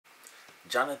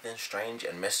Jonathan Strange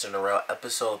and Mr. Norrell,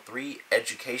 Episode 3,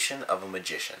 Education of a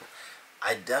Magician.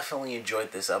 I definitely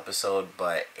enjoyed this episode,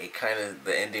 but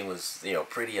the ending was,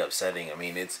 pretty upsetting. I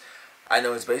mean, I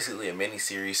know it's basically a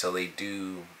mini-series, so they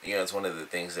do, it's one of the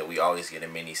things that we always get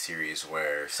in mini-series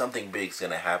where something big's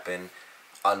gonna happen.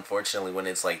 Unfortunately, when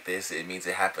it's like this, it means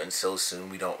it happens so soon,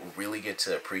 we don't really get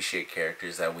to appreciate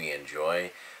characters that we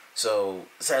enjoy. So,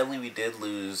 sadly, we did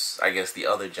lose, I guess, the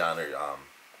other genre,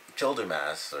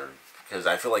 Childermass, or because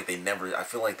I feel like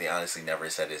they honestly never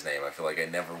said his name. I feel like I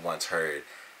never once heard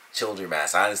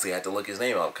Childermass. I honestly had to look his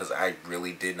name up because I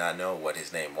really did not know what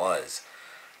his name was.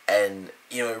 And,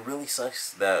 it really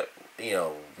sucks that,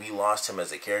 we lost him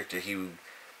as a character.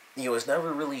 He was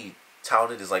never really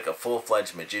touted as like a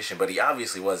full-fledged magician, but he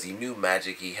obviously was. He knew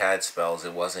magic, he had spells.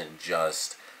 It wasn't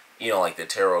just, like the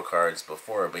tarot cards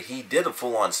before, but he did a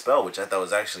full-on spell, which I thought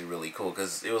was actually really cool,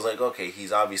 because it was like, okay,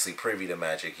 he's obviously privy to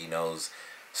magic, he knows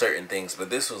certain things, but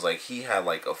this was like, he had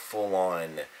like a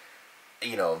full-on,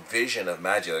 vision of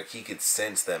magic. Like, he could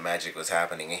sense that magic was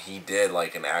happening, and he did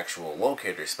like an actual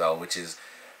locator spell, which is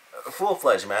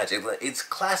full-fledged magic. It's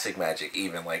classic magic,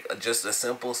 even like just a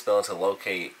simple spell to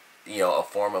locate, a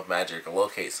form of magic or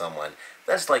locate someone.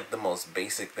 That's like the most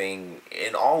basic thing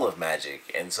in all of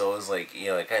magic. And so it was like,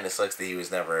 it kind of sucks that he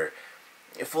was never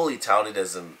fully touted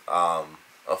as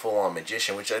a full-on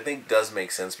magician, which I think does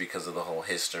make sense because of the whole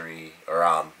history,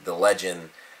 or the legend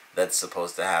that's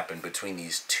supposed to happen between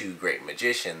these two great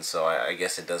magicians. So I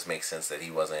guess it does make sense that he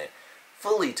wasn't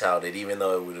fully touted, even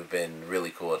though it would have been really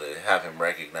cool to have him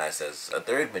recognized as a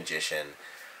third magician.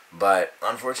 But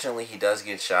unfortunately, he does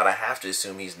get shot. I have to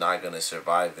assume he's not going to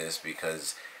survive this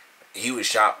because he was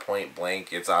shot point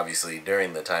blank. It's obviously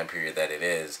during the time period that it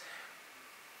is.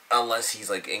 Unless he's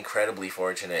like incredibly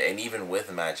fortunate, and even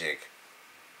with magic,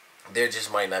 there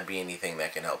just might not be anything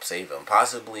that can help save him.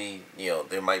 Possibly,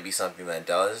 there might be something that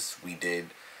does. We did,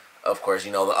 of course,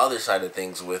 the other side of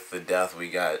things with the death, we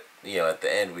got, at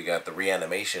the end, we got the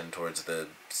reanimation towards the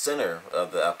center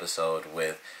of the episode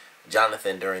with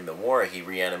Jonathan during the war. He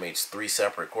reanimates 3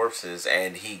 separate corpses,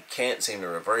 and he can't seem to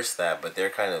reverse that, but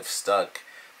they're kind of stuck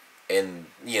in,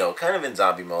 kind of in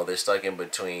zombie mode. They're stuck in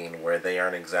between where they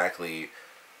aren't exactly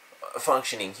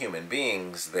functioning human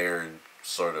beings. They're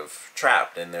sort of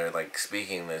trapped, and they're like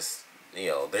speaking this,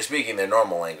 they're speaking their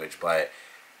normal language, but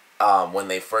when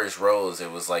they first rose,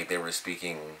 it was like they were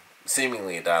speaking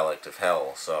seemingly a dialect of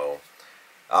hell. So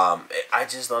I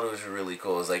just thought it was really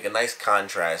cool. It was like a nice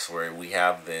contrast where we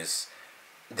have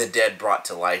the dead brought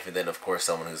to life, and then of course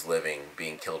someone who's living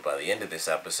being killed by the end of this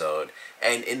episode.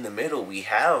 And in the middle, we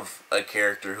have a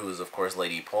character who is of course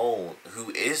Lady Pole,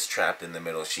 who is trapped in the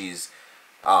middle. She's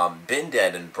been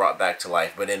dead and brought back to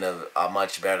life, but in a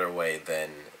much better way than.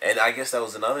 And I guess that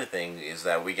was another thing, is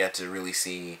that we get to really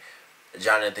see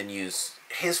Jonathan use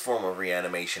his form of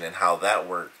reanimation and how that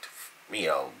worked.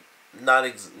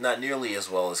 Not nearly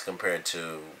as well as compared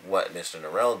to what Mr.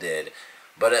 Norrell did,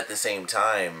 but at the same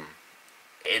time,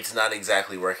 it's not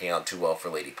exactly working out too well for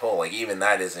Lady Pole. Like, even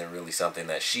that isn't really something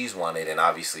that she's wanted, and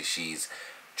obviously she's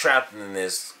trapped in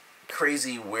this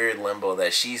crazy, weird limbo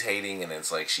that she's hating, and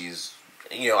it's like she's,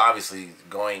 obviously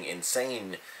going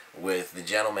insane with the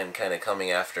gentleman kind of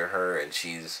coming after her, and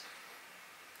she's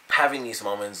having these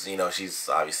moments, she's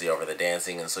obviously over the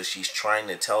dancing, and so she's trying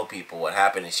to tell people what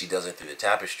happened, and she does it through the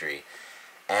tapestry.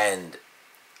 And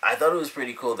I thought it was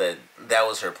pretty cool that that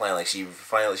was her plan. Like, she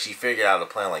figured out a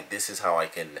plan, like, this is how I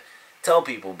can tell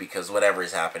people, because whatever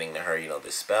is happening to her,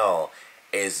 this spell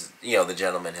is, the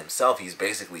gentleman himself. He's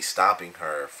basically stopping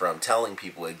her from telling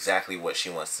people exactly what she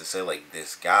wants to say. Like,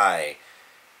 this guy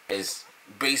is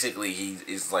basically, he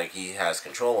is like, he has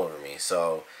control over me.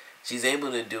 So she's able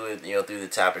to do it, through the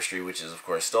tapestry, which is of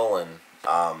course stolen.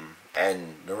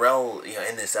 And Norrell,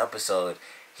 in this episode,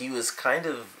 he was kind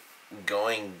of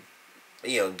going,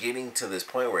 getting to this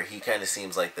point where he kind of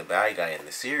seems like the bad guy in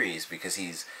the series, because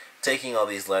he's taking all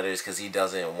these letters because he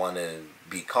doesn't want to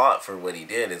be caught for what he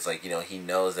did. It's like, he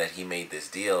knows that he made this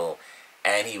deal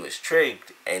and he was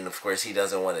tricked, and of course he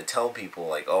doesn't want to tell people,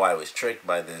 like, oh, I was tricked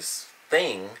by this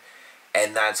thing.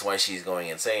 And that's why she's going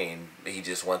insane. He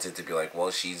just wants it to be like,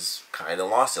 well, she's kind of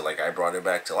lost it. Like, I brought her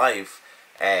back to life,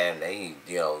 and hey,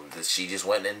 she just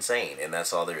went insane, and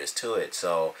that's all there is to it.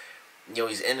 So,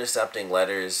 he's intercepting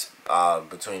letters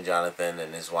between Jonathan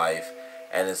and his wife,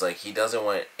 and it's like he doesn't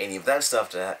want any of that stuff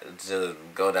to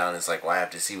go down. It's like, well, I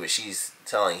have to see what she's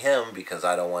telling him, because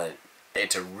I don't want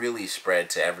it to really spread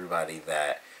to everybody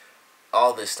that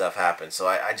all this stuff happened. So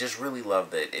I just really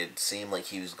love that it seemed like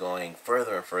he was going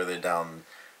further and further down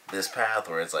this path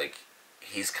where it's like,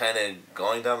 he's kind of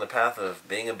going down the path of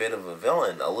being a bit of a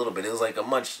villain, a little bit. It was like a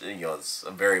much, it's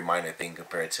a very minor thing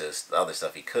compared to the other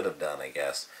stuff he could have done, I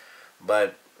guess.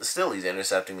 But still, he's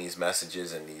intercepting these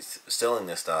messages and he's stealing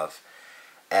this stuff.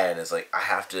 And it's like, I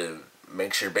have to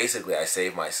make sure, basically, I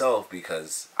save myself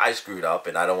because I screwed up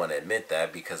and I don't want to admit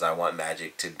that because I want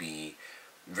magic to be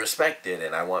respected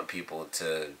and I want people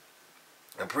to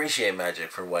appreciate magic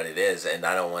for what it is, and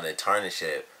I don't want to tarnish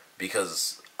it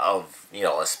because of,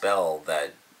 a spell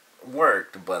that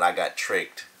worked, but I got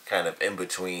tricked kind of in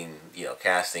between,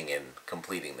 casting and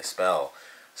completing the spell.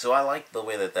 So I like the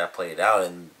way that that played out,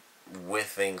 and with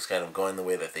things kind of going the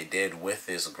way that they did with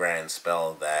this grand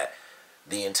spell, that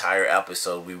the entire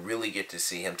episode we really get to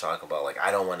see him talk about, like,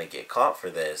 I don't want to get caught for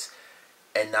this.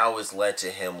 And now it's led to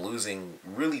him losing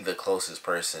really the closest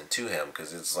person to him,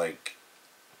 because it's like,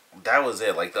 that was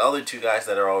it. Like, the other two guys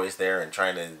that are always there and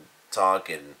trying to talk,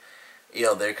 and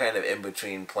they're kind of in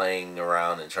between playing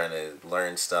around and trying to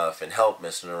learn stuff and help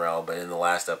Mr. Norrell. But in the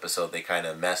last episode, they kind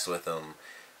of messed with him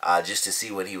just to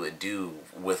see what he would do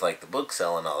with, like, the book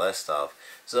sale and all that stuff.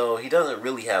 So he doesn't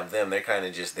really have them. They're kind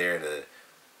of just there to,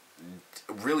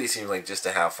 really seems like, just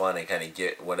to have fun and kind of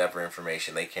get whatever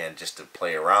information they can just to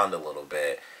play around a little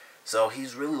bit. So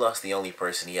he's really lost the only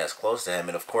person he has close to him.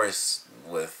 And of course,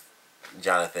 with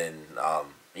Jonathan,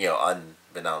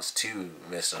 unbeknownst to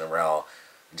Mr. Norrell,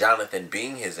 Jonathan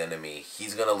being his enemy,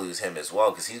 he's going to lose him as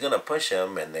well, because he's going to push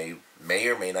him, and they may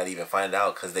or may not even find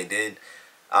out, because they did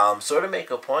sort of make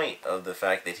a point of the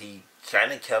fact that he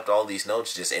kind of kept all these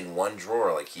notes just in one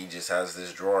drawer. Like, he just has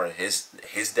this drawer. His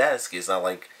desk is not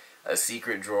like a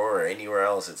secret drawer or anywhere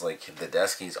else. It's like the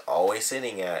desk he's always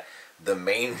sitting at, the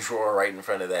main drawer right in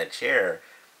front of that chair.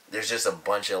 There's just a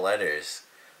bunch of letters.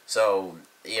 So,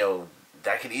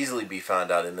 that could easily be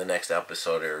found out in the next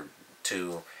episode or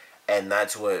two. And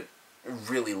that's what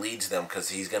really leads them, because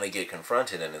he's going to get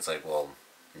confronted. And it's like, well,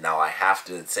 now I have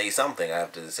to say something. I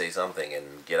have to say something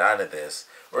and get out of this.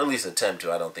 Or at least attempt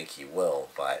to. I don't think he will.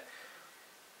 But,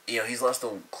 he's lost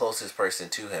the closest person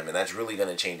to him. And that's really going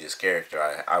to change his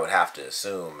character, I would have to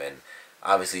assume. And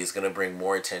obviously it's going to bring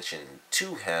more attention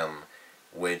to him,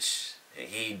 which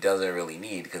he doesn't really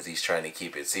need, because he's trying to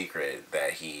keep it secret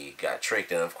that he got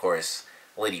tricked. And of course,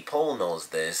 Lady Pole knows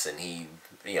this, and he,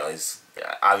 is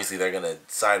obviously they're gonna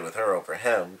side with her over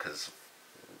him, because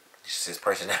just his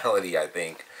personality, I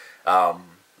think,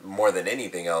 more than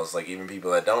anything else. Like, even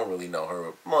people that don't really know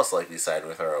her most likely side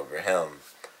with her over him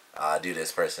due to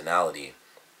his personality.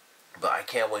 But I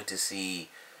can't wait to see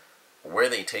where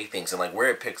they take things and, like,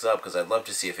 where it picks up, because I'd love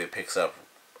to see if it picks up,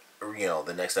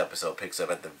 the next episode picks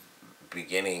up at the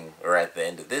beginning or at the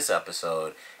end of this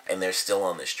episode, and they're still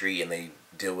on the street and they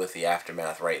deal with the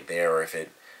aftermath right there, or if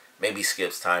it maybe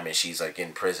skips time and she's, like,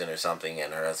 in prison or something,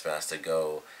 and her husband has to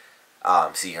go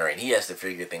see her, and he has to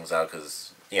figure things out,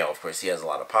 because, of course he has a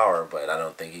lot of power, but I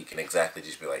don't think he can exactly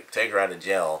just be like, take her out of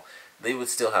jail. They would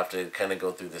still have to kind of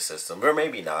go through the system, or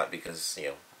maybe not, because,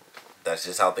 that's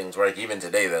just how things work. Even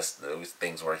today,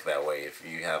 things work that way. If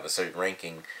you have a certain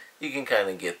ranking, you can kind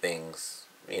of get things,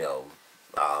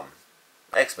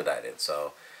 expedited.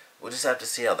 So we'll just have to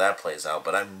see how that plays out.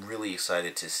 But I'm really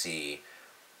excited to see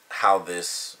how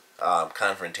this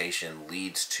confrontation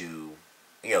leads to,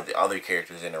 the other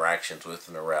characters' interactions with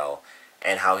Norrell,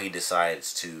 and how he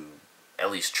decides to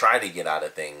at least try to get out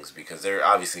of things, because they're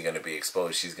obviously going to be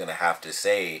exposed. She's going to have to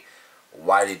say,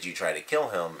 why did you try to kill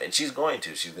him? And she's going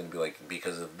to. She's going to be like,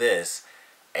 because of this.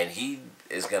 And he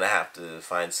is going to have to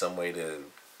find some way to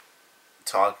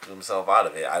talk himself out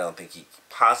of it. I don't think he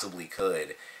possibly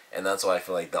could. And that's why I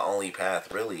feel like the only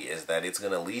path really is that it's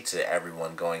going to lead to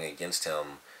everyone going against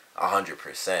him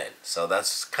 100%. So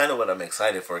that's kind of what I'm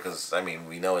excited for, because,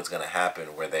 we know it's going to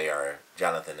happen where they are,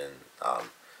 Jonathan and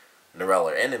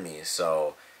Norrell are enemies.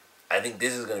 So I think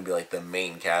this is going to be like the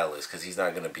main catalyst, because he's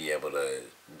not going to be able to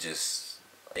just,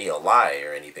 lie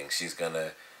or anything.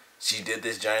 She did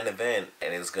this giant event,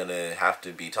 and it's going to have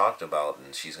to be talked about,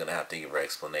 and she's going to have to give her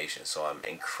explanation. So I'm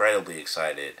incredibly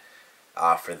excited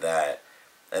for that.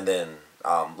 And then,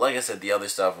 like I said, the other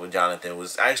stuff with Jonathan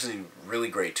was actually really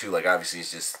great too. Like, obviously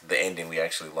it's just the ending, we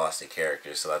actually lost a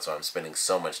character, so that's why I'm spending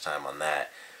so much time on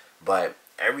that. But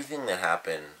everything that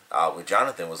happened with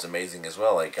Jonathan was amazing as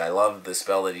well. Like, I love the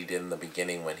spell that he did in the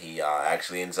beginning when he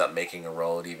actually ends up making a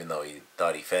road, even though he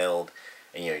thought he failed.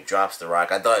 And, he drops the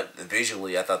rock. I thought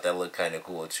that looked kind of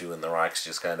cool too, and the rocks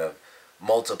just kind of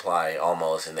multiply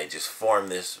almost, and they just form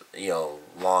this,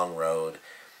 long road.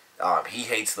 He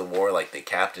hates the war, like the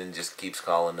captain just keeps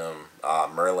calling him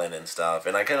Merlin and stuff.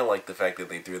 And I kind of like the fact that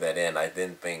they threw that in. I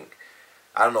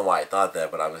don't know why I thought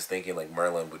that, but I was thinking like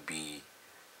Merlin would be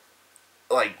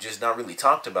like just not really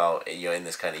talked about, you know, in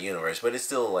this kind of universe, but it's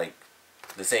still like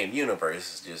the same universe.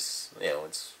 It's just, you know,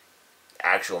 it's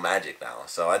actual magic now.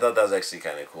 So I thought that was actually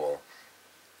kind of cool.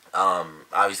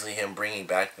 Obviously, him bringing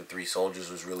back the three soldiers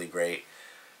was really great,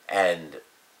 and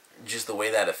just the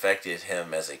way that affected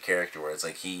him as a character, where it's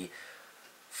like he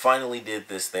finally did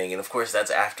this thing, and of course that's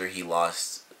after he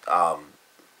lost,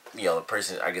 you know, the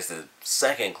person, I guess the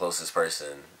second closest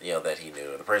person, you know, that he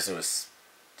knew. The person who was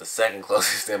the second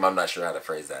closest to him. I'm not sure how to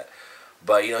phrase that.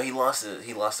 But you know, he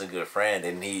lost a good friend,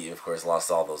 and he of course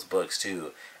lost all those books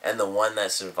too. And the one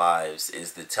that survives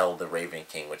is the Tell the Raven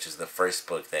King, which is the first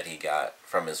book that he got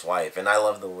from his wife. And I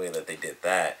love the way that they did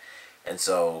that. And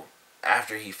so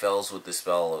after he fails with the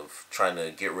spell of trying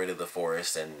to get rid of the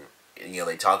forest, and you know,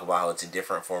 they talk about how it's a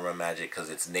different form of magic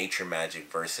because it's nature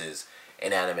magic versus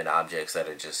inanimate objects that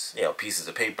are just, you know, pieces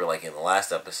of paper, like in the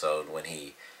last episode when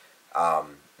he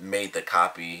made the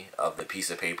copy of the piece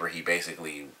of paper. He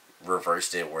basically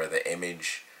reversed it where the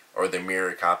image or the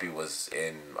mirror copy was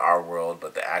in our world,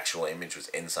 but the actual image was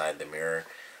inside the mirror.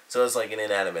 So it's like an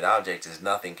inanimate object is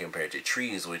nothing compared to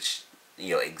trees, which,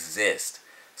 you know, exist.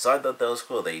 So I thought that was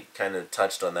cool. They kind of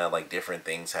touched on that, like different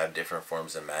things have different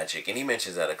forms of magic, and he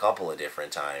mentions that a couple of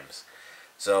different times.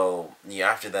 So yeah,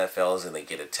 after that fails and they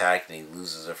get attacked and he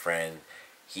loses a friend,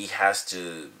 he has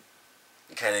to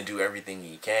kind of do everything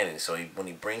he can. And so when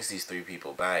he brings these three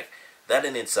people back, that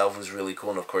in itself was really cool.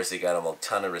 And of course, they got him a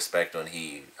ton of respect when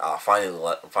he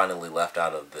finally left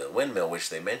out of the windmill, which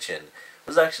they mentioned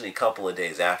was actually a couple of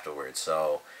days afterwards.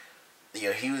 So you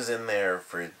know, he was in there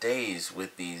for days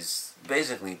with these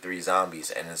basically three zombies,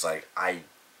 and it's like, I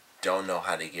don't know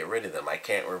how to get rid of them. I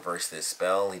can't reverse this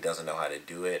spell. He doesn't know how to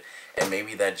do it. And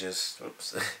maybe that just,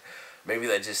 oops, maybe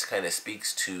that just kind of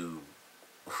speaks to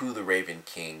who the Raven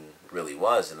King really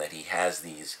was, and that he has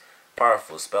these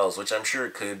powerful spells, which I'm sure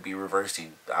could be reversed. He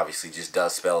obviously just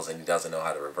does spells and he doesn't know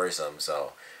how to reverse them.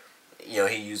 So, you know,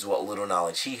 he used what little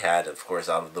knowledge he had, of course,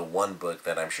 out of the one book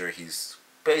that I'm sure he's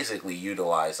basically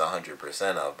utilized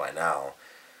 100% of by now.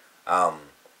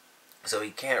 So he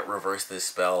can't reverse this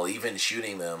spell. Even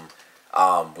shooting them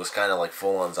was kind of like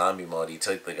full on zombie mode. He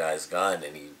took the guy's gun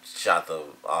and he shot the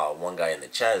one guy in the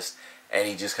chest, and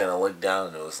he just kind of looked down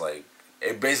and it was like,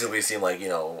 it basically seemed like, you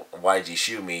know, why'd you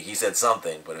shoot me? He said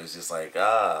something, but it was just like,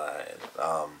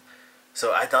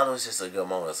 so I thought it was just a good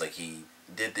moment. It's like he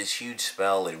did this huge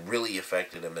spell. It really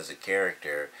affected him as a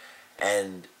character,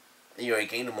 and you know, it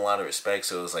gained him a lot of respect.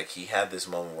 So it was like he had this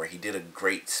moment where he did a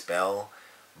great spell,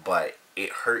 but it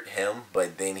hurt him.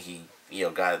 But then he, you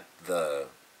know, got the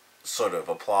sort of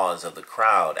applause of the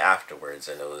crowd afterwards,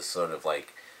 and it was sort of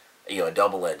like, you know, a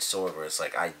double-edged sword where it's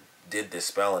like, I did this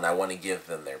spell and I want to give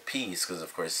them their peace, because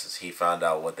of course he found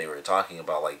out what they were talking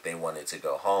about. Like, they wanted to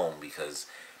go home because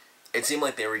it seemed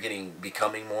like they were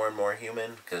becoming more and more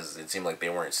human, because it seemed like they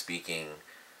weren't speaking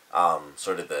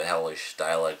sort of the hellish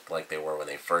dialect like they were when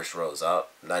they first rose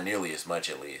up, not nearly as much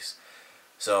at least.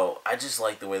 So I just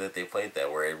like the way that they played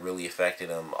that, where it really affected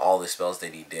him. All the spells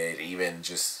that he did, even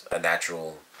just a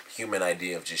natural human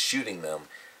idea of just shooting them,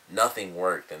 nothing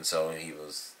worked. And so he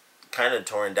was kind of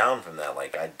torn down from that.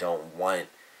 Like, I don't want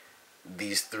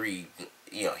these three,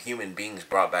 you know, human beings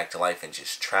brought back to life and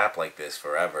just trapped like this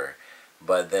forever.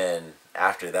 But then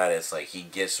after that, it's like he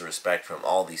gets respect from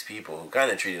all these people who kind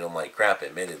of treated him like crap,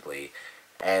 admittedly.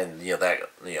 And, you know, that,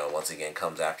 you know, once again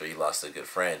comes after he lost a good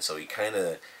friend. So he kind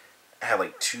of had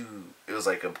like it was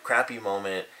like a crappy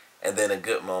moment and then a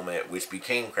good moment, which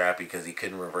became crappy because he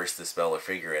couldn't reverse the spell or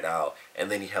figure it out. And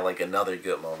then he had like another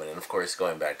good moment. And of course,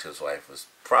 going back to his wife was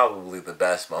probably the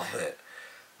best moment.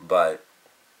 But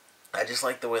I just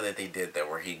like the way that they did that,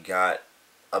 where he got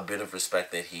a bit of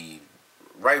respect that he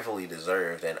rightfully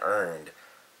deserved and earned,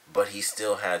 but he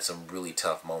still had some really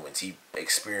tough moments. He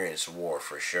experienced war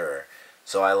for sure.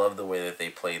 So I love the way that they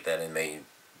played that, and they,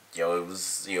 you know, it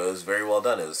was very well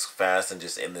done. It was fast, and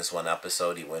just in this one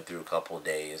episode, he went through a couple of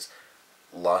days,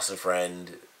 lost a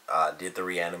friend, did the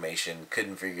reanimation,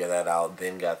 couldn't figure that out,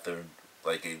 then got the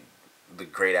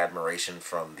great admiration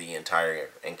from the entire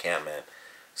encampment.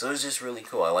 So it was just really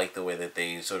cool. I like the way that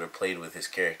they sort of played with his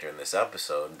character in this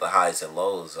episode, the highs and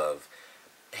lows of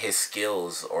his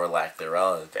skills or lack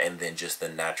thereof, and then just the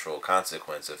natural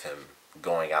consequence of him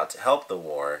going out to help the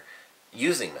war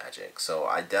using magic. So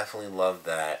I definitely love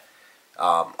that.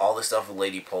 All the stuff with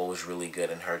Lady Pole was really good,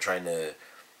 and her trying to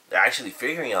actually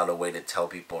figuring out a way to tell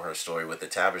people her story with the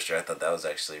tapestry. I thought that was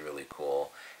actually really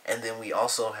cool. And then we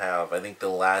also have, I think the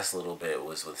last little bit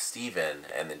was with Steven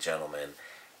and the gentleman,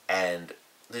 and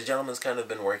the gentleman's kind of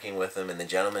been working with him, and the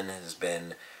gentleman has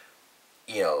been,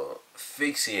 you know,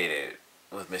 fixated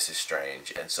with Mrs.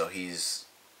 Strange, and so he's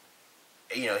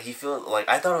he felt like,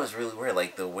 I thought it was really weird,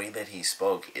 like the way that he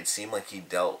spoke. It seemed like he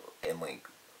dealt in like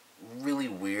really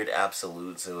weird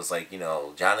absolutes. It was like,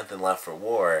 Jonathan left for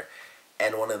war,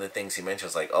 and one of the things he mentioned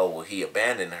was like, oh, well, he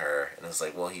abandoned her, and it was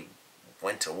like, well, he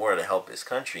went to war to help his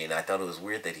country, and I thought it was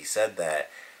weird that he said that.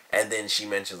 And then she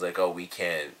mentions like, oh, we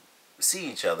can't see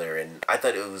each other, and I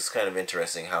thought it was kind of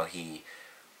interesting how he,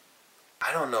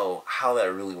 I don't know how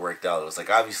that really worked out. It was like,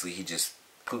 obviously he just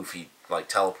poof, he like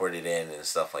teleported in and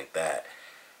stuff like that.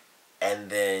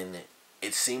 And then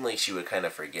it seemed like she would kind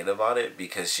of forget about it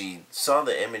because she saw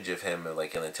the image of him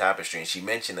like in the tapestry, and she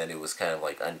mentioned that it was kind of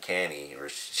like uncanny, or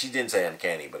she didn't say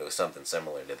uncanny, but it was something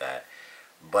similar to that.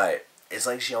 But it's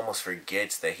like she almost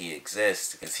forgets that he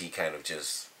exists because he kind of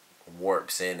just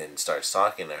warps in and starts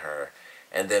talking to her.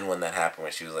 And then when that happened,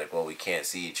 when she was like, well, we can't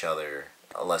see each other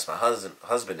unless my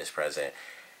husband is present,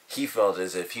 he felt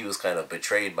as if he was kind of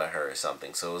betrayed by her or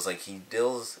something. So it was like he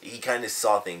kind of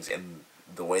saw things in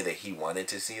the way that he wanted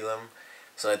to see them.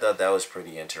 So I thought that was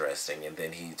pretty interesting. And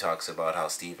then he talks about how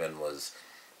Stephen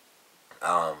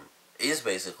um, is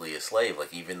basically a slave.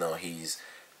 Like, even though he's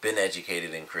been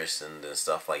educated and christened and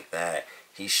stuff like that,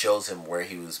 he shows him where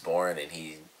he was born, and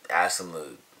he asks him the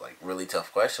like really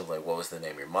tough questions, like, what was the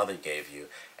name your mother gave you?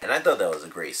 And I thought that was a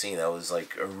great scene. That was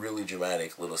like a really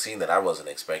dramatic little scene that I wasn't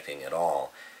expecting at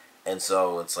all. And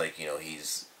so it's like,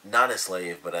 he's not a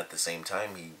slave, but at the same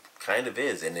time he kind of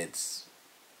is. And it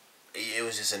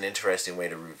was just an interesting way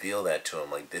to reveal that to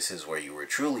him. Like, this is where you were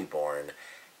truly born,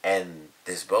 and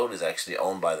this boat is actually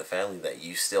owned by the family that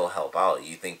you still help out.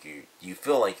 You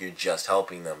feel like you're just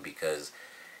helping them because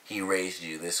he raised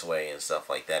you this way and stuff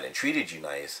like that and treated you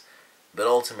nice, but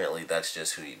ultimately that's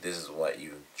just this is what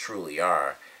you truly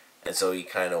are. And so he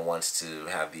kind of wants to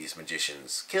have these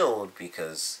magicians killed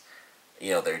because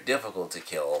they're difficult to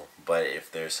kill, but if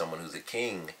there's someone who's a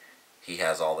king, he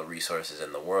has all the resources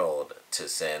in the world to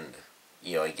send,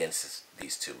 against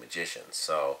these two magicians.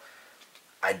 So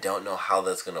I don't know how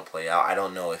that's going to play out. I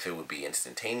don't know if it would be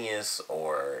instantaneous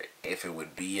or if it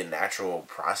would be a natural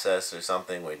process or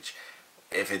something, which,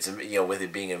 if it's, with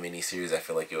it being a miniseries, I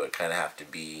feel like it would kind of have to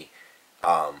be,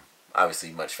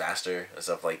 obviously much faster and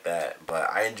stuff like that.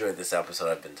 But I enjoyed this episode.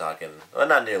 I've been talking, well,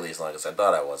 not nearly as long as I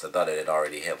thought I was. I thought it had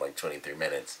already hit like 23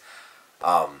 minutes.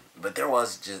 But there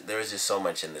was just so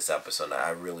much in this episode.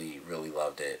 I really, really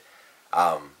loved it.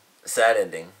 Sad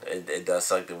ending. It does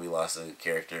suck that we lost a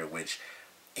character, which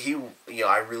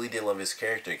I really did love his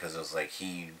character because it was like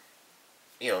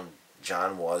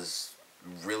John was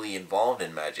really involved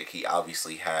in magic. He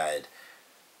obviously had,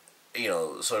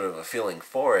 sort of a feeling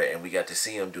for it, and we got to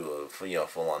see him do a,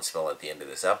 full-on spell at the end of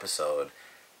this episode.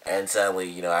 And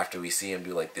sadly, after we see him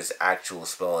do like this actual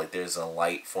spell, like there's a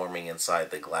light forming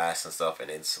inside the glass and stuff, and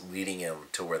it's leading him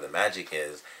to where the magic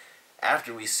is.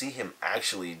 After we see him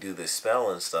actually do this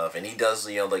spell and stuff, and he does,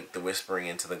 like the whispering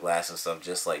into the glass and stuff,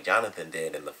 just like Jonathan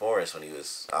did in the forest when he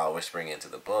was whispering into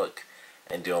the book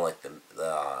and doing like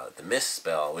the mist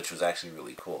spell, which was actually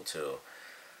really cool too.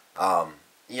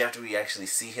 After we actually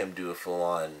see him do a full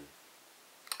on,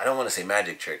 I don't want to say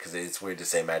magic trick because it's weird to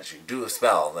say magic trick. Do a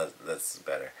spell. That's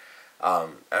better.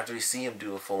 After we see him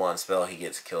do a full on spell, he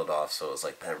gets killed off. So it's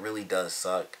like, that really does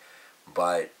suck.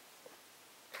 But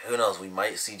who knows? We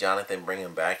might see Jonathan bring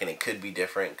him back, and it could be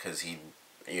different because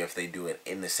if they do it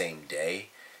in the same day,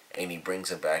 and he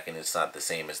brings him back, and it's not the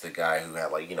same as the guy who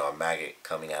had like a maggot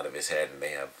coming out of his head, and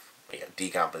they have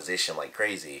decomposition like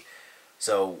crazy.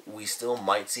 So we still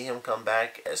might see him come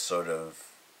back as sort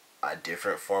of a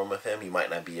different form of him. He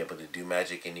might not be able to do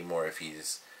magic anymore if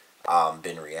he's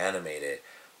been reanimated.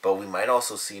 But we might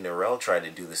also see Norrell try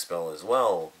to do the spell as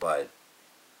well, but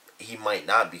he might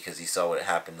not because he saw what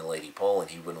happened to Lady Pole, and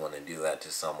he wouldn't want to do that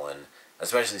to someone,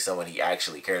 especially someone he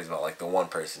actually cares about, like the one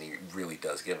person he really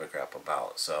does give a crap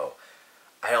about. So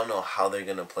I don't know how they're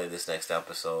going to play this next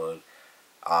episode.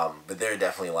 But there are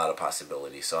definitely a lot of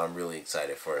possibilities, so I'm really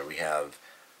excited for it. We have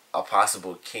a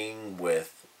possible king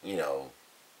with, he's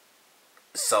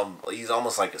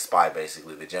almost like a spy,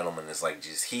 basically. The gentleman is like,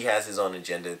 he has his own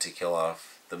agenda to kill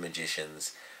off the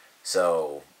magicians,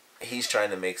 so he's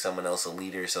trying to make someone else a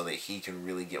leader so that he can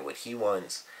really get what he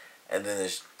wants. And then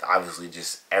there's obviously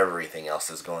just everything else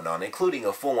that's going on, including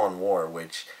a full-on war,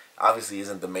 which obviously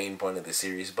isn't the main point of the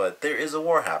series, but there is a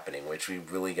war happening, which we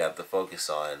really got the focus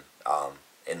on,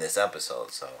 in this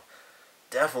episode. So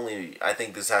definitely, I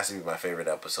think this has to be my favorite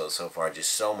episode so far.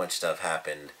 Just so much stuff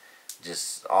happened,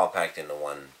 just all packed into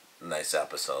one nice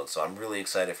episode. So I'm really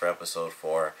excited for episode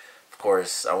 4. Of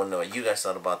course, I want to know what you guys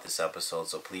thought about this episode,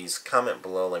 so please comment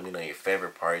below. Let me know your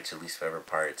favorite parts, your least favorite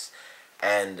parts,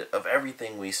 and of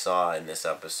everything we saw in this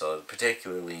episode,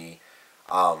 particularly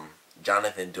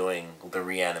Jonathan doing the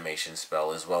reanimation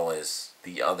spell as well as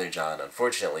the other John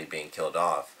unfortunately being killed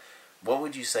off, what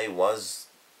would you say was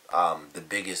the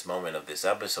biggest moment of this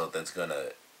episode that's gonna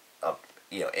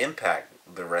impact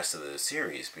the rest of the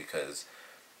series? Because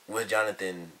with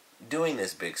Jonathan doing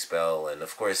this big spell and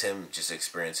of course him just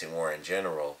experiencing war in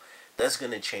general, that's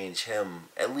gonna change him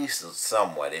at least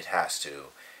somewhat. It has to.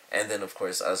 And then of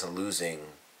course us losing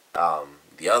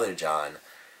the other John,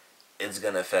 it's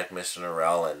gonna affect Mr.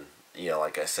 Norrell, and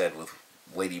like I said, with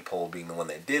Lady Pole being the one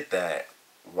that did that,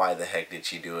 why the heck did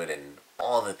she do it, and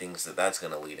all the things that that's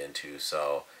gonna lead into.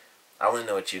 So I want to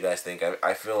know what you guys think.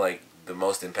 I feel like the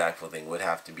most impactful thing would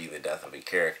have to be the death of a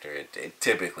character. It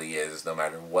typically is, no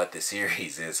matter what the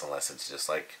series is, unless it's just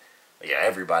like, yeah,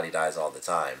 everybody dies all the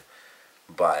time.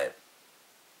 But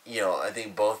I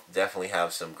think both definitely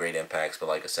have some great impacts. But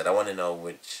like I said, I want to know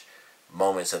which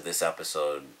moments of this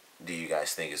episode do you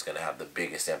guys think is going to have the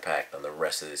biggest impact on the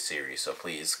rest of the series. So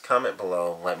please comment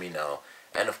below, let me know.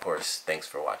 And of course, thanks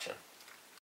for watching.